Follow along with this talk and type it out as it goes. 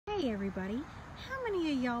Hey everybody, how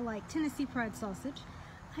many of y'all like Tennessee Pride sausage?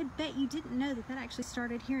 I bet you didn't know that actually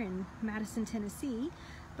started here in Madison, Tennessee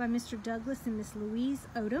by Mr. Douglas and Miss Louise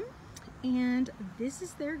Odom, and this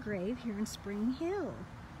is their grave here in Spring Hill.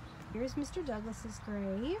 Here's Mr. Douglas's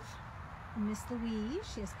grave, and Miss Louise,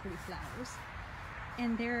 she has pretty flowers,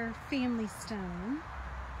 and their family stone.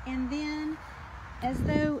 And then, as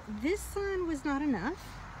though this sign was not enough,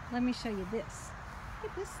 let me show you this.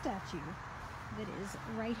 Look at this statue that is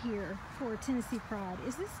right here for Tennessee Pride.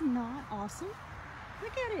 Is this not awesome?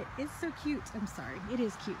 Look at it. It's so cute. I'm sorry. It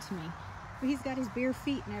is cute to me. But he's got his bare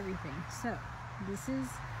feet and everything. So this is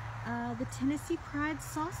the Tennessee Pride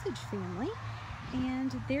sausage family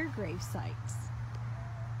and their grave sites.